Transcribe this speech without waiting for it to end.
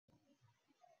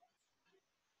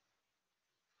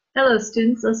Hello,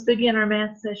 students. Let's begin our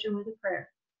math session with a prayer.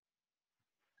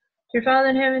 Dear Father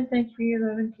in heaven, thank you for your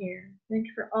love and care. Thank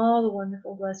you for all the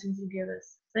wonderful blessings you give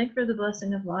us. Thank you for the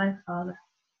blessing of life, Father.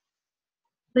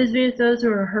 Please be with those who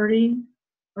are hurting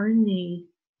or in need.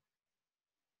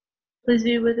 Please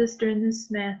be with us during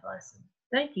this math lesson.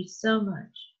 Thank you so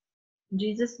much. In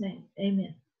Jesus' name,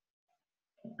 amen.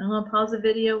 I'm going to pause the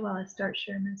video while I start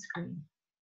sharing my screen.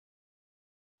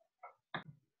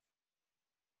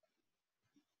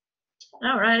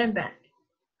 All right, I'm back.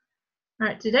 All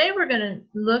right, today we're going to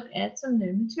look at some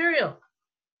new material.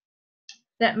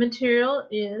 That material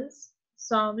is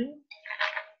solving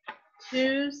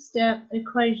two-step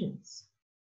equations.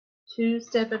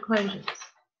 Two-step equations.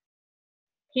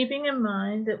 Keeping in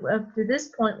mind that up to this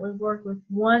point we've worked with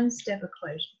one-step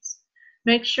equations.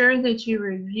 Make sure that you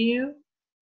review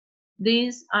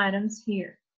these items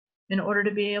here in order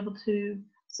to be able to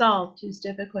solve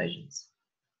two-step equations.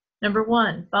 Number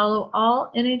one, follow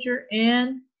all integer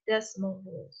and decimal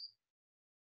rules.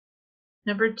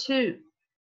 Number two,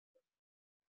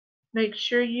 make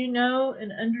sure you know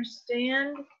and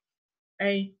understand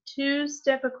a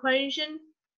two-step equation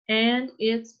and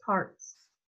its parts.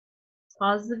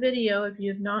 Pause the video if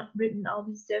you have not written all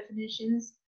these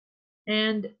definitions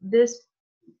and this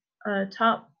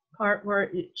top part where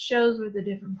it shows where the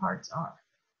different parts are.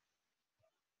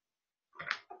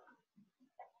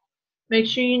 Make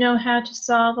sure you know how to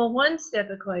solve a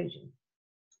one-step equation.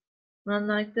 One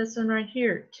like this one right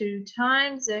here. 2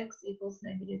 times x equals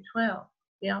 -12.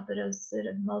 The opposite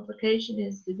of multiplication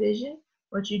is division.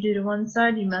 What you do to one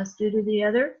side, you must do to the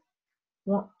other.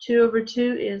 2 over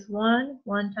 2 is 1.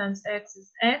 1 times x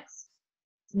is x.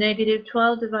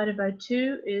 -12 divided by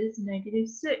 2 is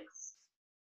 -6.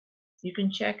 You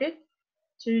can check it.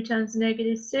 2 times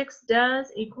 -6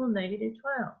 does equal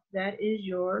 -12. That is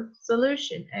your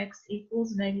solution. X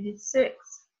equals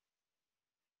 -6.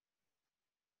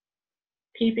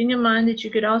 Keeping in mind that you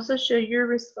could also show your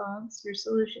response, your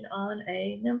solution, on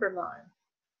a number line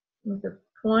with a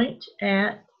point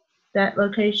at that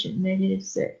location,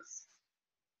 -6.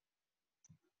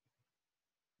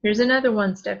 Here's another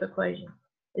one-step equation.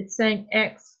 It's saying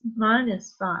x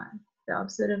minus 5. The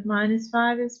opposite of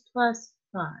 -5 is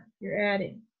 +5. You're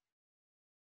adding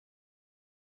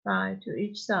 5 to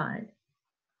each side.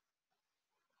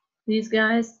 These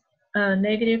guys,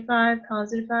 -5,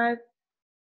 +5,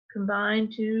 combine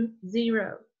to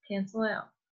 0. Cancel out.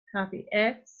 Copy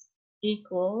x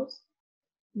equals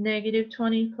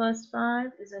 -20 plus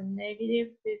 5 is a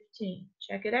 -15.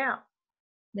 Check it out.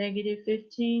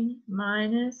 -15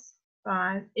 minus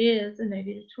 5 is a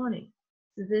 -20.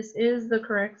 So this is the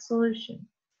correct solution.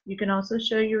 You can also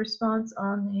show your response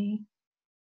on the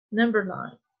number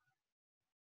line.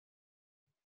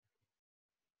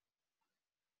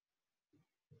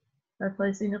 By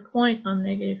placing a point on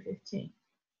 -15.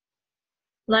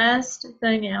 Last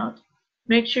thing out,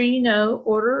 make sure you know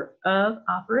order of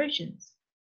operations.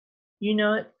 You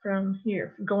know it from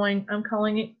here. I'm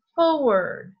calling it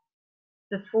forward.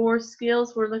 The 4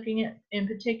 skills we're looking at in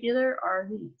particular are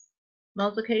these: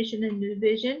 multiplication and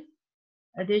division,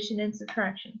 addition and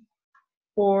subtraction.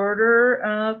 Order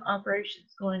of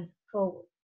operations going forward.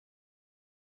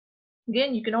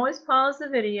 Again, you can always pause the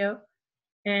video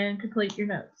and complete your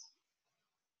notes.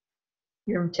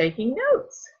 You're taking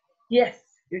notes.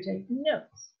 Yes, you're taking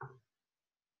notes.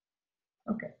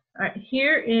 Okay, all right,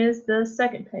 here is the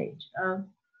second page of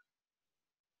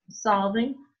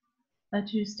solving a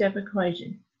two-step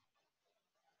equation.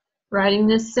 Writing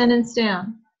this sentence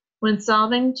down. When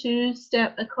solving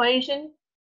two-step equation,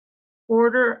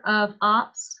 order of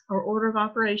ops or order of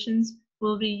operations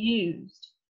will be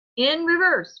used in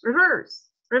reverse, reverse,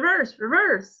 reverse,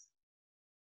 reverse.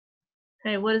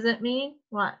 Okay, what does that mean?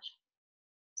 Watch.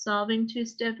 Solving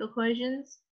two-step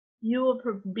equations, you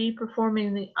will be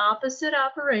performing the opposite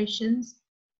operations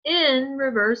in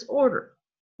reverse order.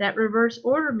 That reverse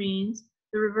order means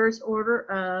the reverse order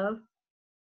of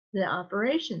the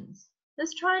operations.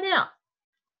 Let's try it out.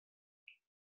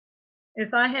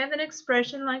 If I have an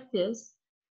expression like this,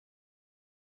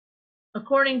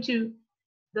 according to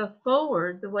the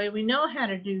forward, the way we know how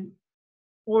to do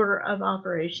order of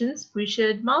operations, we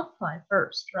should multiply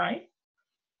first, right?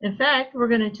 In fact, we're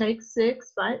going to take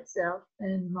 6 by itself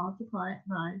and multiply it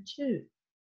by 2.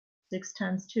 6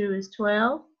 times 2 is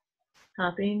 12,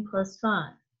 copying plus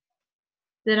 5.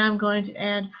 Then I'm going to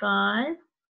add 5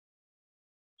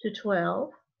 to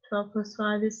 12. 12 plus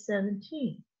 5 is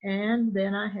 17. And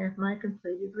then I have my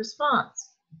completed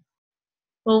response.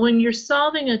 Well, when you're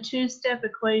solving a two-step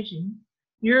equation,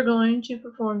 you're going to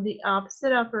perform the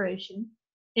opposite operation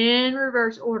in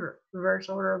reverse order. Reverse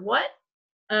order of what?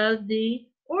 Of the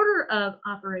order of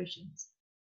operations.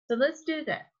 So let's do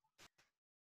that.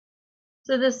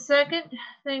 So the second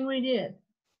thing we did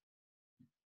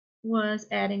was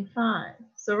adding 5.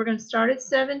 So we're going to start at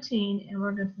 17 and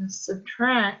we're going to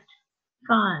subtract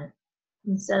 5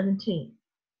 from 17.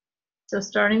 So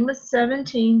starting with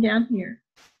 17 down here,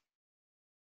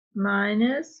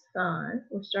 minus 5,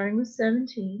 we're starting with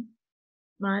 17,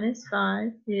 minus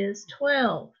 5 is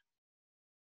 12.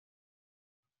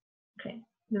 Okay,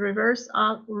 the reverse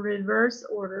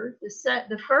order.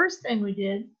 The first thing we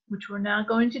did, which we're now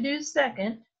going to do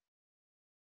second,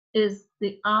 is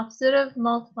the opposite of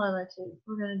multiply by 2.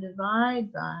 We're going to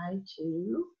divide by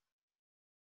 2.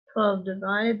 12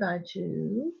 divided by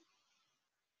 2.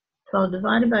 12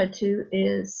 divided by 2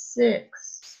 is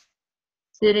 6.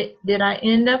 Did I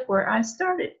end up where I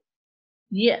started?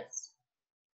 Yes.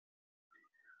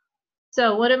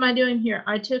 So what am I doing here?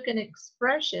 I took an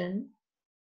expression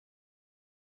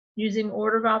using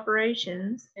order of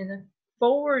operations in the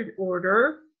forward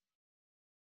order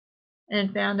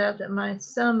and found out that my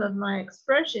sum of my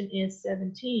expression is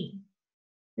 17.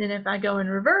 Then if I go in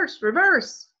reverse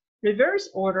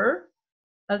order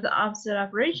of the opposite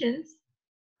operations,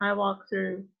 I walk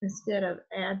through, instead of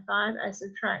add 5, I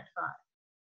subtract 5.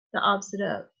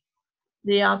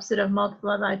 The opposite of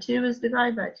multiply by 2 is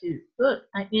divide by 2. Look,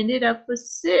 I ended up with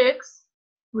 6,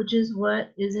 which is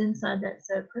what is inside that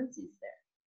set of parentheses there.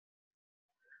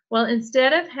 Well,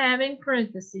 instead of having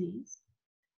parentheses,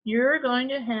 you're going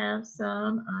to have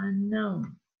some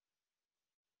unknown.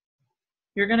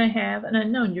 You're going to have an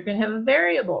unknown. You're going to have a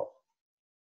variable.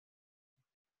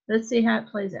 Let's see how it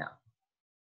plays out.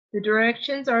 The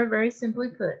directions are very simply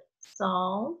put.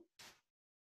 Solve,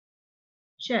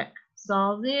 check.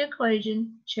 Solve the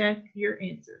equation, check your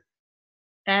answer.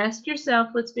 Ask yourself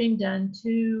what's being done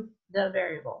to the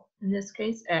variable, in this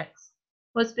case x.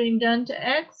 What's being done to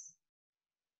x?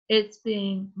 It's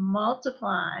being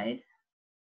multiplied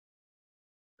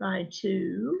by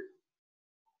 2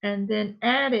 and then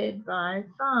added by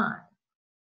 5.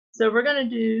 So we're going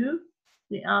to do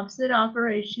the opposite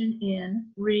operation in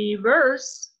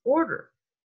reverse order.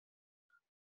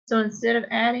 So instead of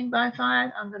adding by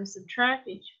 5, I'm going to subtract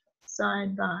each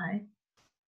side by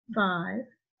 5.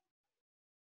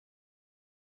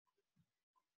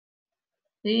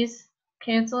 These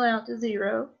cancel out to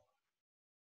 0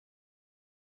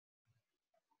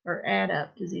 or add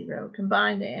up to 0,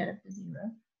 combine to add up to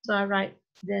 0. So I write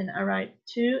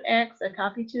 2x, I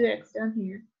copy 2x down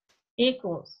here,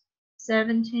 equals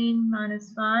 17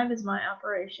 minus 5 is my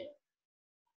operation.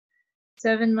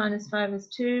 7 minus 5 is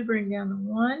 2, bring down the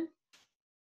 1.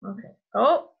 Okay,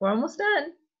 oh, we're almost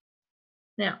done.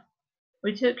 Now,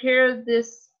 we took care of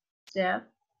this step.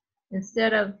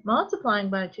 Instead of multiplying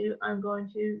by 2, I'm going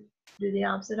to do the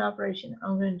opposite operation.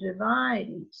 I'm going to divide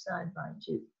each side by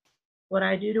 2. What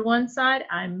I do to one side,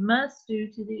 I must do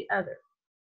to the other.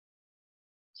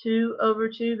 2 over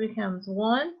 2 becomes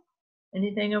 1.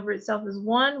 Anything over itself is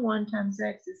 1. 1 times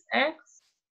x is x.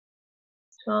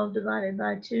 12 divided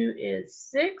by 2 is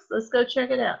 6. Let's go check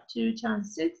it out. 2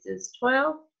 times 6 is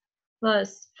 12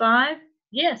 plus 5.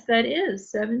 Yes, that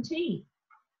is 17.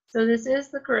 So this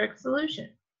is the correct solution.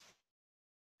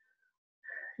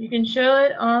 You can show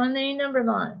it on the number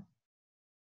line.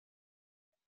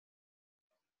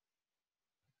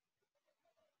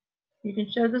 You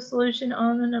can show the solution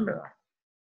on the number line.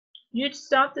 You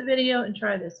stop the video and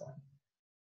try this one.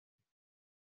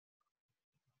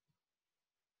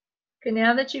 Okay,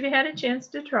 now that you've had a chance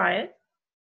to try it,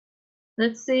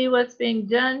 let's see what's being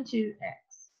done to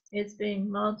x. It's being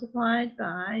multiplied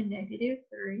by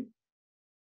 -3,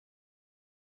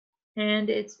 and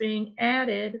it's being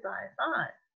added by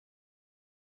 5.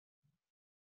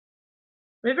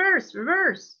 Reverse,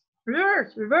 reverse,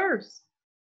 reverse, reverse.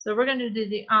 So we're going to do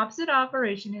the opposite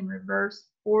operation in reverse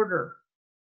order.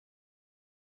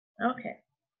 Okay.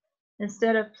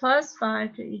 Instead of plus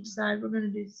 5 to each side, we're going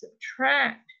to do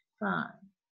subtract 5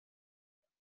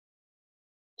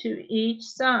 to each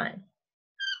side.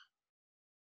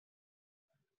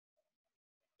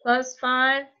 Plus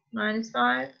 5 minus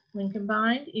 5, when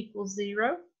combined, equals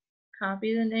 0.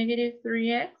 Copy the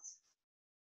 -3x.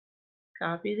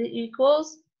 Copy the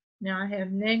equals. Now I have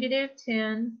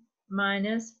 -10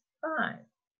 minus 5.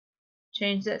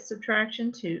 Change that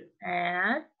subtraction to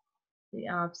add. The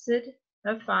opposite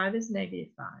of 5 is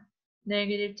 -5.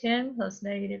 -10 plus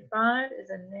 -5 is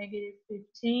a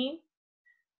 -15.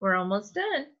 We're almost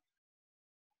done.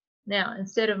 Now,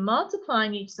 instead of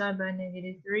multiplying each side by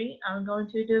 -3, I'm going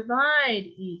to divide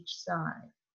each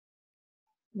side.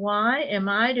 Why am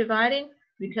I dividing?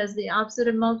 Because the opposite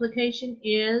of multiplication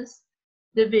is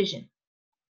division.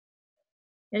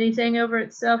 Anything over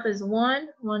itself is 1.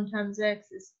 1 times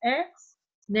x is x.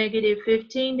 Negative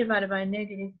 15 divided by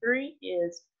negative 3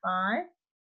 is 5.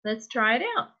 Let's try it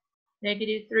out.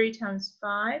 Negative 3 times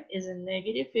 5 is a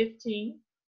negative 15.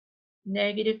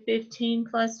 Negative 15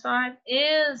 plus 5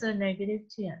 is a negative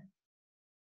 10.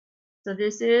 So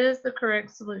this is the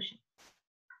correct solution.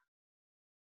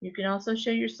 You can also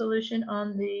show your solution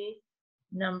on the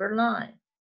number line.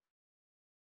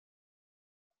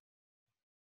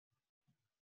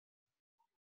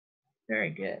 Very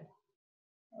good.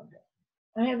 Okay.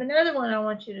 I have another one I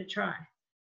want you to try.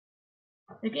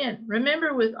 Again,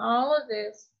 remember with all of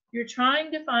this, you're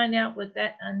trying to find out what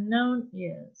that unknown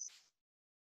is.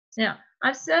 Now,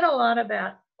 I've said a lot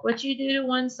about what you do to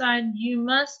one side, you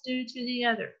must do to the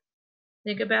other.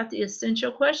 Think about the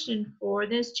essential question for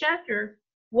this chapter.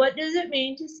 What does it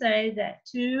mean to say that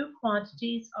two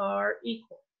quantities are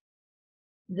equal?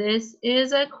 This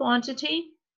is a quantity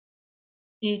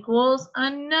equals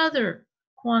another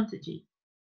quantity.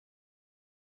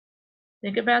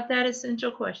 Think about that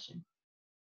essential question.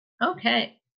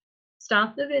 Okay,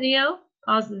 stop the video,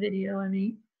 pause the video,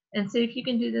 and see if you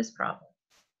can do this problem.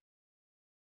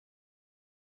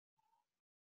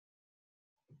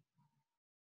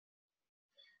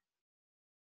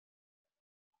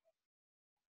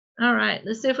 All right,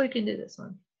 let's see if we can do this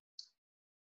one.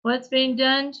 What's being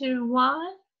done to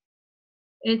y?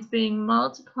 It's being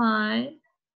multiplied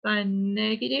by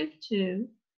negative 2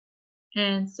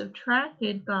 and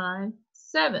subtracted by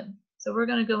 7. So we're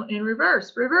going to go in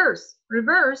reverse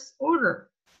order.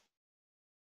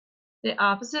 The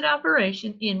opposite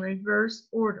operation in reverse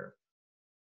order.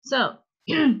 So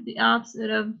the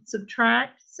opposite of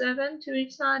subtract 7 to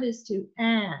each side is to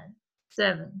add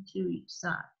 7 to each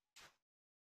side.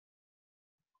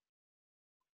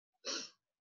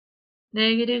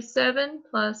 Negative 7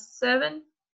 plus 7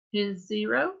 is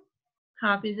 0.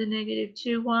 Copy the negative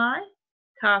 2y.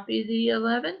 Copy the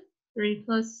 11. 3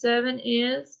 plus 7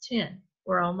 is 10.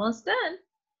 We're almost done.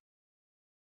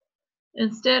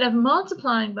 Instead of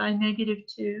multiplying by negative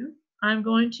 2, I'm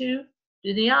going to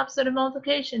do the opposite of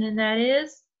multiplication, and that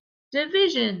is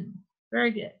division.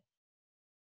 Very good.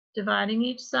 Dividing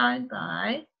each side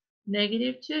by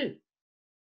negative 2.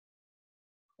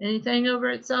 Anything over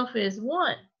itself is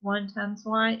 1. 1 times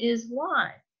y is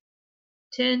y.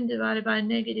 10 divided by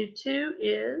negative 2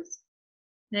 is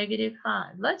negative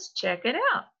 5. Let's check it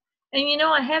out. And you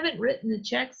know, I haven't written the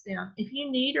checks down. If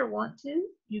you need or want to,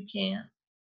 you can.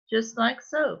 Just like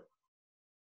so.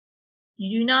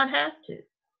 You do not have to.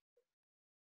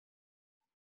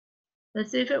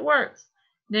 Let's see if it works.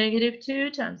 Negative 2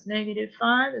 times negative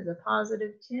 5 is a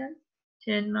positive 10.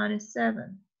 10 minus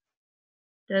 7.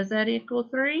 Does that equal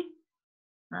 3?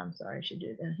 I'm sorry, I should do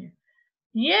it down here.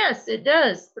 Yes, it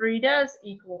does. 3 does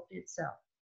equal itself.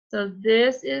 So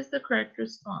this is the correct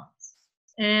response.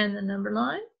 And the number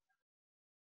line?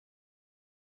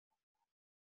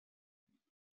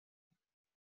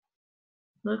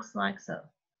 Looks like so.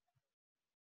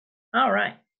 All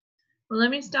right. Well,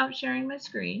 let me stop sharing my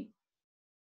screen.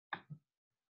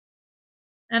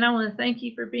 And I want to thank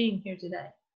you for being here today.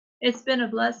 It's been a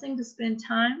blessing to spend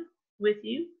time with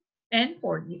you and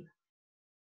for you.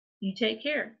 You take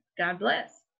care. God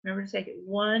bless. Remember to take it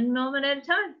one moment at a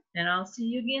time, and I'll see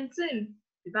you again soon.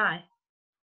 Goodbye.